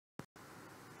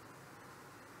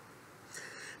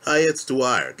Hi, it's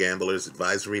Dwyer,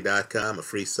 gamblersadvisory.com, a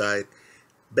free site,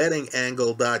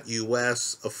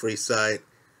 bettingangle.us, a free site.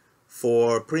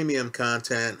 For premium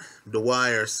content,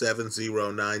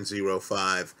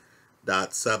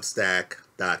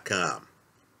 dwyer70905.substack.com.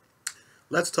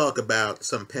 Let's talk about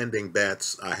some pending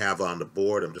bets I have on the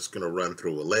board. I'm just going to run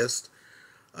through a list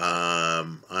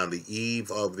on the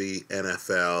eve of the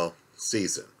NFL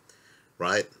season,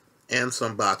 right? And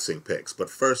some boxing picks. But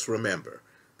first, remember,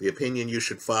 the opinion you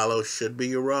should follow should be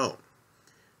your own.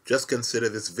 Just consider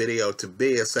this video to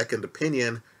be a second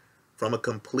opinion from a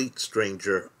complete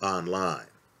stranger online.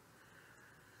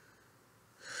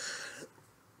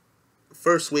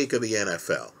 First week of the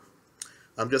NFL.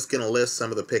 I'm just going to list some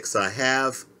of the picks I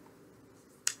have.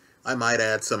 I might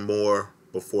add some more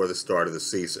before the start of the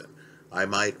season. I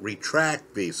might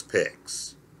retract these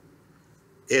picks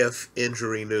if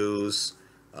injury news,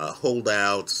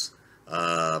 holdouts,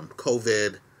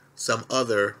 COVID, some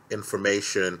other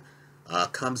information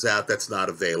comes out that's not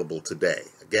available today.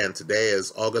 Again, today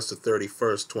is August the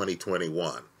 31st,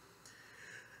 2021.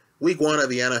 Week 1 of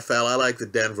the NFL, I like the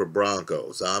Denver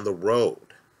Broncos on the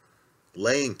road,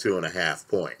 laying 2.5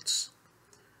 points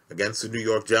against the New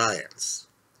York Giants.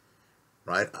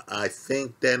 Right? I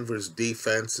think Denver's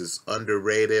defense is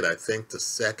underrated. I think the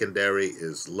secondary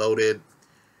is loaded.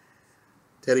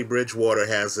 Teddy Bridgewater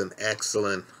has an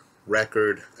excellent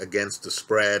record against the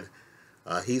spread.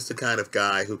 He's the kind of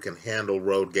guy who can handle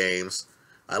road games.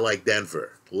 I like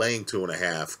Denver, laying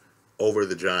 2.5 over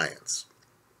the Giants.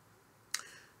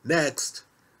 Next,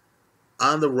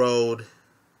 on the road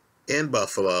in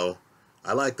Buffalo,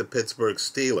 I like the Pittsburgh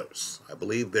Steelers. I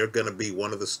believe they're going to be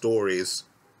one of the stories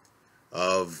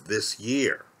of this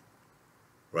year,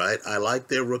 right? I like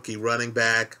their rookie running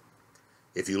back.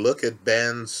 If you look at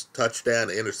Ben's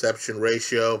touchdown-interception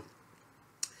ratio,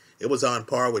 it was on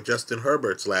par with Justin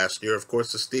Herbert's last year. Of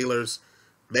course, the Steelers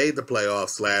made the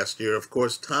playoffs last year. Of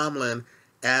course, Tomlin,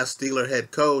 as Steeler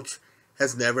head coach,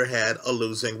 has never had a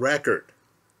losing record.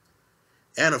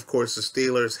 And, of course, the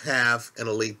Steelers have an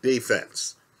elite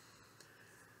defense.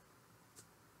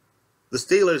 The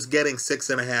Steelers getting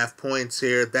 6.5 points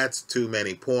here, that's too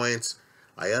many points.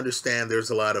 I understand there's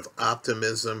a lot of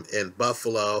optimism in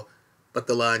Buffalo, but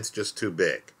the line's just too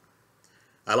big.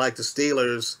 I like the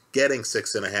Steelers getting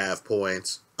 6.5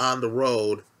 points on the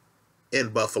road in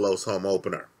Buffalo's home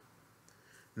opener.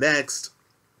 Next,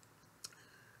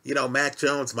 Mac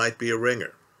Jones might be a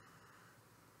ringer.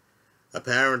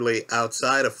 Apparently,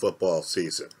 outside of football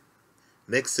season,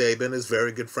 Nick Saban is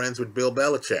very good friends with Bill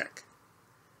Belichick.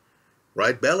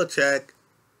 Right? Belichick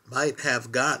might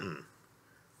have gotten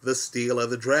the steal of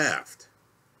the draft.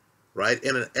 Right?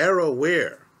 In an era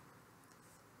where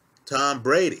Tom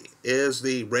Brady is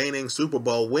the reigning Super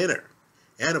Bowl winner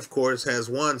and, of course, has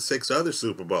won 6 other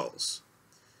Super Bowls.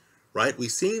 Right? We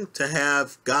seem to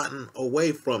have gotten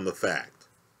away from the fact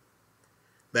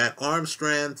that arm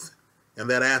strength and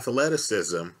that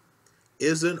athleticism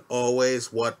isn't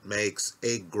always what makes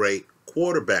a great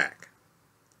quarterback.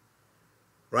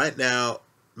 Right now,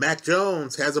 Mac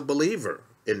Jones has a believer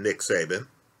in Nick Saban.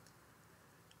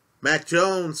 Mac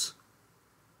Jones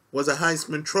was a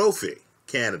Heisman Trophy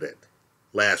candidate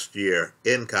last year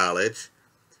in college.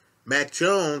 Mac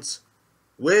Jones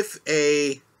with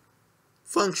a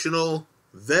functional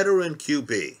veteran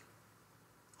QB,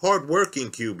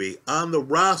 hardworking QB on the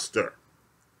roster,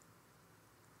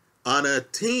 on a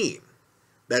team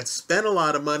that spent a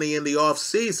lot of money in the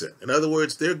offseason. In other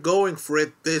words, they're going for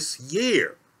it this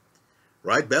year.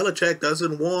 Right? Belichick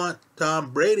doesn't want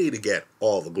Tom Brady to get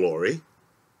all the glory.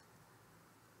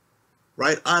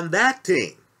 Right? On that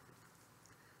team,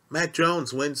 Mac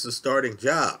Jones wins the starting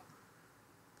job.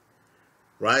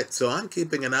 Right? So I'm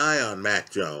keeping an eye on Mac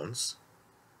Jones.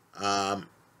 I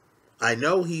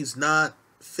know he's not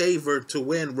favored to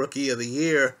win Rookie of the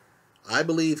Year. I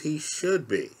believe he should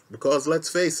be, because let's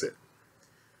face it,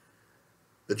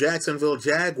 the Jacksonville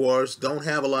Jaguars don't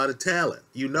have a lot of talent.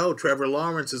 Trevor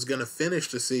Lawrence is going to finish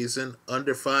the season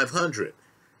under 500.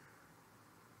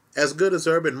 As good as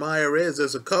Urban Meyer is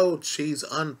as a coach, he's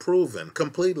unproven,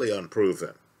 completely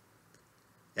unproven,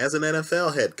 as an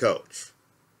NFL head coach.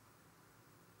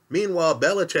 Meanwhile,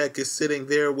 Belichick is sitting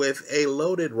there with a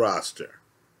loaded roster,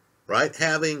 right,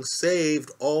 having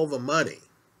saved all the money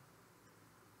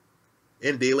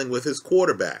in dealing with his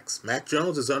quarterbacks. Mac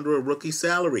Jones is under a rookie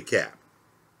salary cap.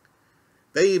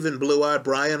 They even blew out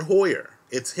Brian Hoyer.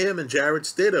 It's him and Jarrett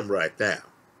Stidham right now.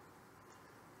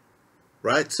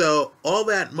 Right? So all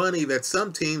that money that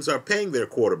some teams are paying their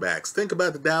quarterbacks. Think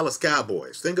about the Dallas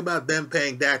Cowboys. Think about them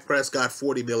paying Dak Prescott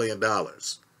 $40 million.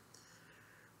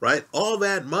 Right? All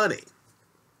that money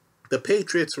the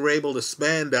Patriots were able to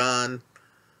spend on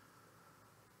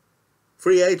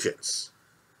free agents,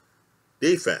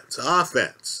 defense,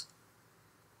 offense.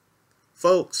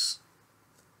 Folks,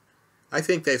 I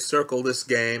think they've circled this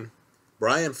game.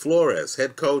 Brian Flores,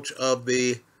 head coach of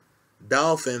the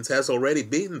Dolphins, has already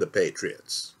beaten the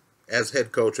Patriots as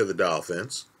head coach of the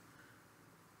Dolphins.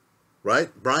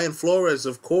 Right? Brian Flores,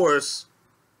 of course,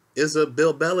 is a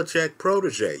Bill Belichick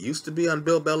protege. Used to be on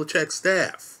Bill Belichick's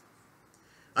staff.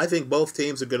 I think both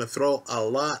teams are going to throw a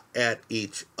lot at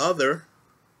each other.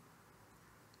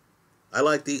 I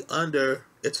like the under.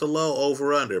 It's a low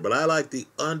over-under, but I like the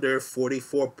under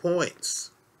 44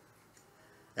 points.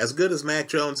 As good as Mac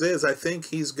Jones is, I think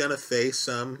he's going to face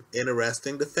some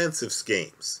interesting defensive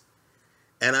schemes.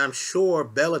 And I'm sure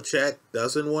Belichick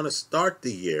doesn't want to start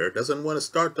the year, doesn't want to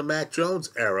start the Mac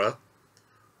Jones era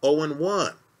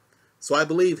 0-1. So I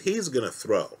believe he's going to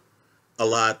throw a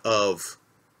lot of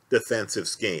defensive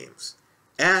schemes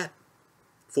at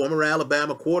former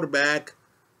Alabama quarterback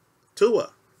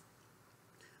Tua.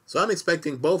 So I'm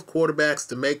expecting both quarterbacks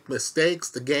to make mistakes.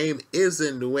 The game is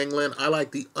in New England. I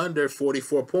like the under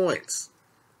 44 points.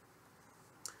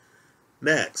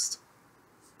 Next,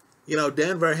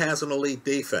 Denver has an elite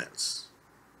defense.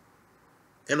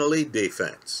 An elite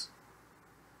defense.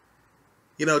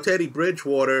 Teddy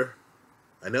Bridgewater,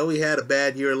 I know he had a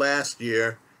bad year last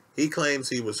year. He claims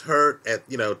he was hurt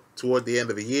toward the end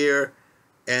of the year,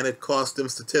 and it cost him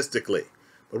statistically.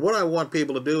 But what I want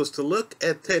people to do is to look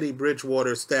at Teddy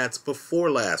Bridgewater's stats before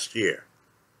last year.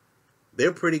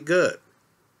 They're pretty good.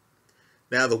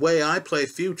 Now, the way I play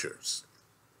futures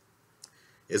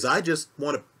is I just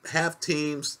want to have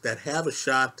teams that have a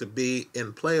shot to be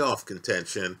in playoff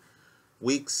contention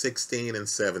week 16 and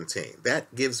 17.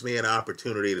 That gives me an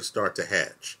opportunity to start to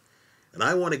hedge. And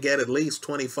I want to get at least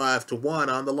 25-1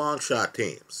 on the long shot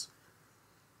teams.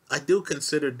 I do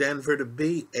consider Denver to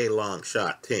be a long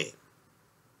shot team.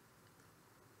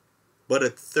 But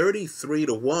at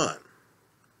 33-1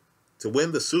 to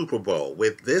win the Super Bowl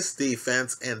with this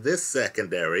defense and this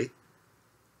secondary,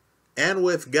 and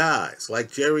with guys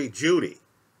like Jerry Jeudy,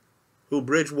 who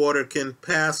Bridgewater can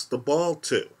pass the ball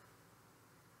to,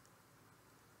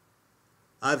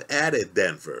 I've added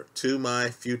Denver to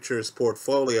my futures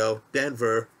portfolio.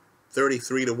 Denver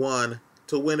 33-1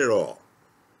 to win it all.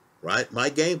 Right? My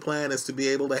game plan is to be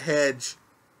able to hedge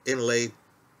in late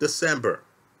December.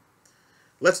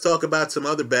 Let's talk about some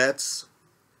other bets.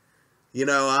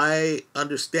 I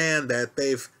understand that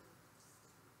they've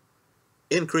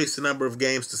increased the number of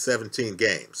games to 17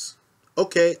 games.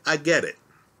 Okay, I get it.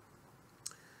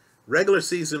 Regular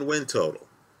season win total.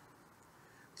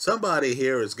 Somebody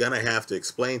here is going to have to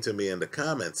explain to me in the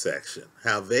comment section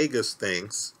how Vegas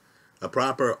thinks a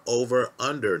proper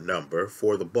over-under number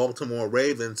for the Baltimore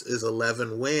Ravens is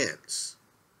 11 wins.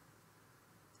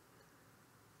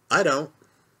 I don't.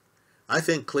 I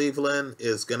think Cleveland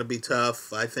is going to be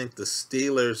tough. I think the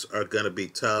Steelers are going to be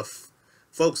tough.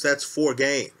 Folks, that's 4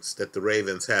 games that the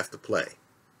Ravens have to play.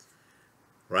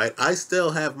 Right? I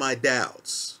still have my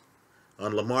doubts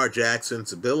on Lamar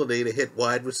Jackson's ability to hit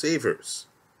wide receivers.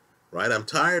 Right? I'm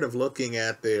tired of looking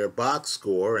at their box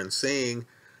score and seeing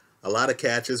a lot of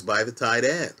catches by the tight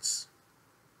ends.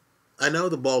 I know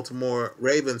the Baltimore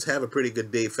Ravens have a pretty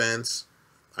good defense.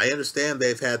 I understand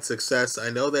they've had success. I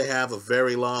know they have a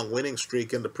very long winning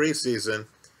streak in the preseason.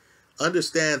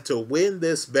 Understand, to win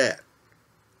this bet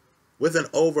with an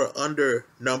over-under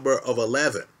number of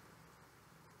 11,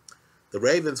 the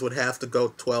Ravens would have to go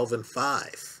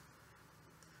 12-5.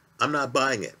 I'm not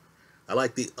buying it. I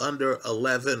like the under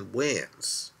 11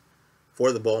 wins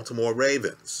for the Baltimore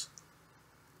Ravens.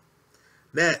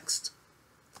 Next,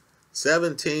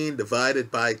 17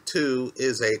 divided by 2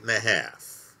 is 8.5.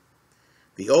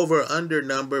 The over-under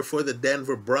number for the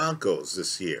Denver Broncos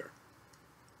this year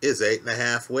is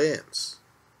 8.5 wins.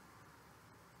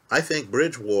 I think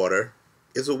Bridgewater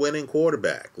is a winning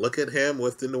quarterback. Look at him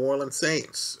with the New Orleans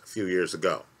Saints a few years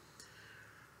ago.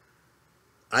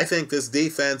 I think this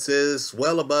defense is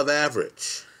well above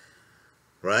average,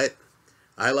 right?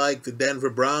 I like the Denver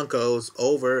Broncos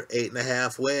over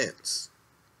 8.5 wins.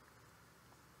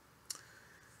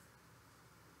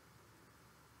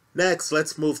 Next,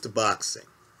 let's move to boxing.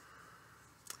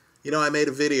 I made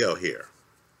a video here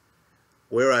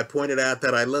where I pointed out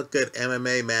that I looked at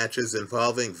MMA matches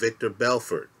involving Victor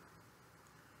Belfort,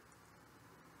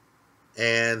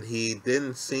 and he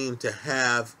didn't seem to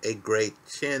have a great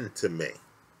chin to me.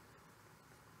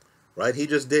 Right? He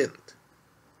just didn't.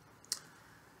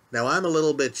 Now, I'm a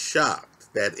little bit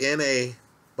shocked that in a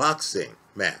boxing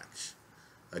match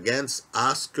against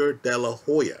Oscar De La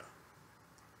Hoya,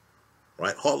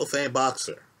 right, Hall of Fame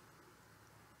boxer,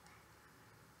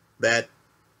 that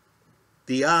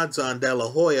the odds on De La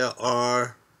Hoya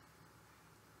are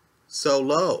so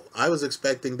low. I was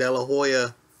expecting De La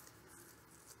Hoya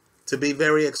to be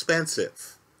very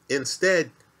expensive.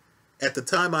 Instead, at the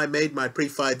time I made my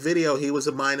pre-fight video, he was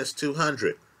a minus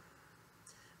 200.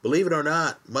 Believe it or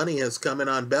not, money has come in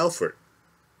on Belfort.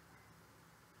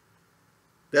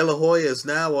 De La Hoya is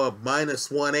now a minus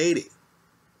 180.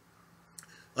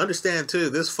 Understand, too,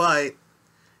 this fight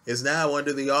is now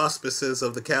under the auspices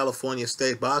of the California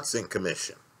State Boxing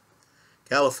Commission.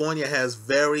 California has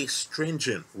very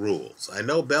stringent rules. I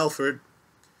know Belfort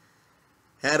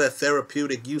had a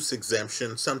therapeutic use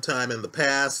exemption sometime in the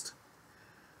past.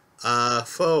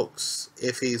 Folks,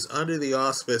 if he's under the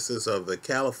auspices of the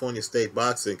California State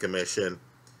Boxing Commission,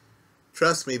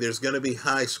 trust me, there's going to be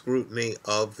high scrutiny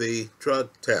of the drug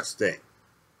testing.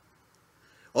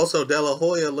 Also, De La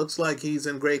Hoya looks like he's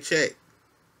in great shape.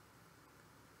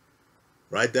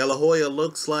 Right? De La Hoya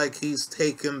looks like he's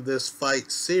taken this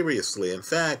fight seriously. In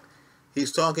fact,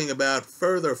 he's talking about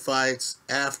further fights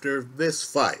after this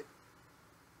fight.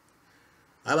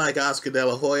 I like Oscar De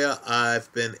La Hoya.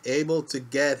 I've been able to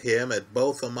get him at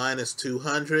both a minus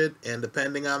 200 and,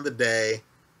 depending on the day,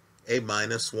 a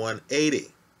minus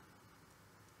 180.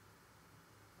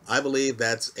 I believe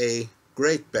that's a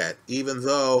great bet, even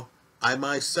though I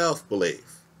myself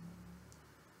believe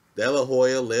De La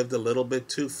Hoya lived a little bit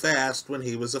too fast when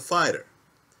he was a fighter.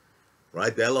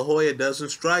 Right? De La Hoya doesn't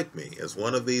strike me as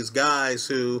one of these guys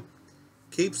who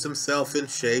keeps himself in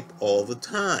shape all the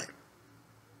time.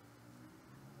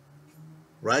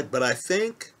 Right? But I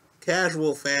think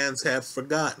casual fans have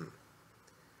forgotten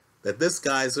that this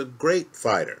guy's a great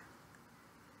fighter.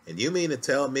 And you mean to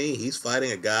tell me he's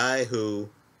fighting a guy who,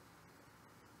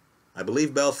 I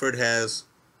believe Belfort has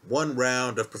one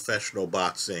round of professional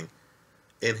boxing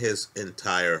in his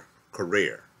entire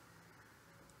career.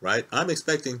 Right? I'm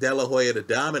expecting De La Hoya to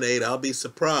dominate. I'll be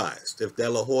surprised if De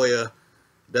La Hoya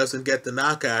doesn't get the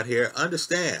knockout here.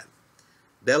 Understand,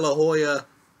 De La Hoya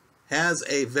has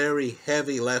a very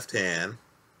heavy left hand.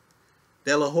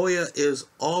 De La Hoya is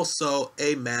also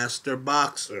a master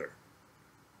boxer.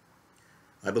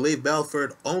 I believe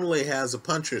Belfort only has a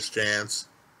puncher's chance.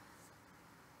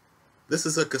 This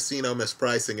is a casino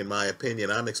mispricing, in my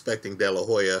opinion. I'm expecting De La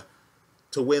Hoya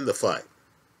to win the fight.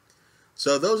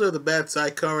 So those are the bets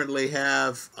I currently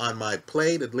have on my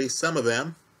plate, at least some of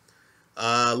them.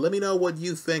 Let me know what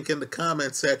you think in the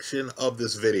comment section of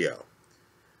this video.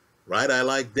 Right, I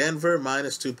like Denver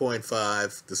minus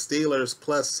 2.5, the Steelers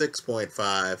plus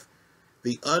 6.5,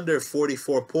 the under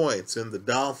 44 points in the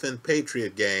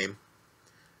Dolphin-Patriot game,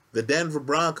 the Denver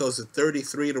Broncos at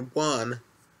 33-1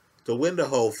 to win the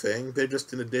whole thing. They're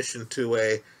just in addition to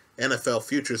a NFL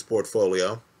futures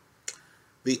portfolio.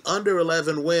 The under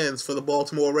 11 wins for the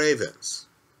Baltimore Ravens.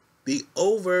 The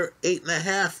over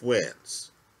 8.5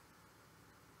 wins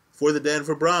for the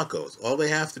Denver Broncos. All they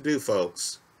have to do,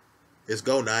 folks, is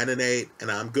go 9-8,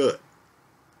 and I'm good.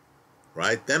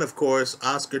 Right? Then, of course,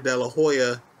 Oscar De La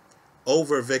Hoya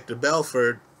over Victor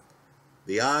Belfort.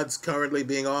 The odds currently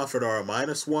being offered are a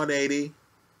minus 180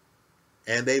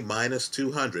 and a minus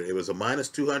 200. It was a minus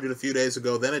 200 a few days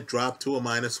ago. Then it dropped to a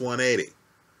minus 180.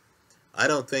 I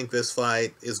don't think this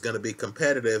fight is going to be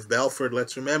competitive. Belfort,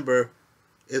 let's remember,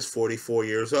 is 44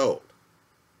 years old.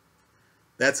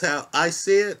 That's how I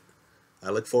see it. I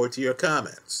look forward to your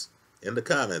comments in the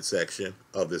comment section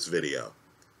of this video.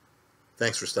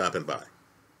 Thanks for stopping by.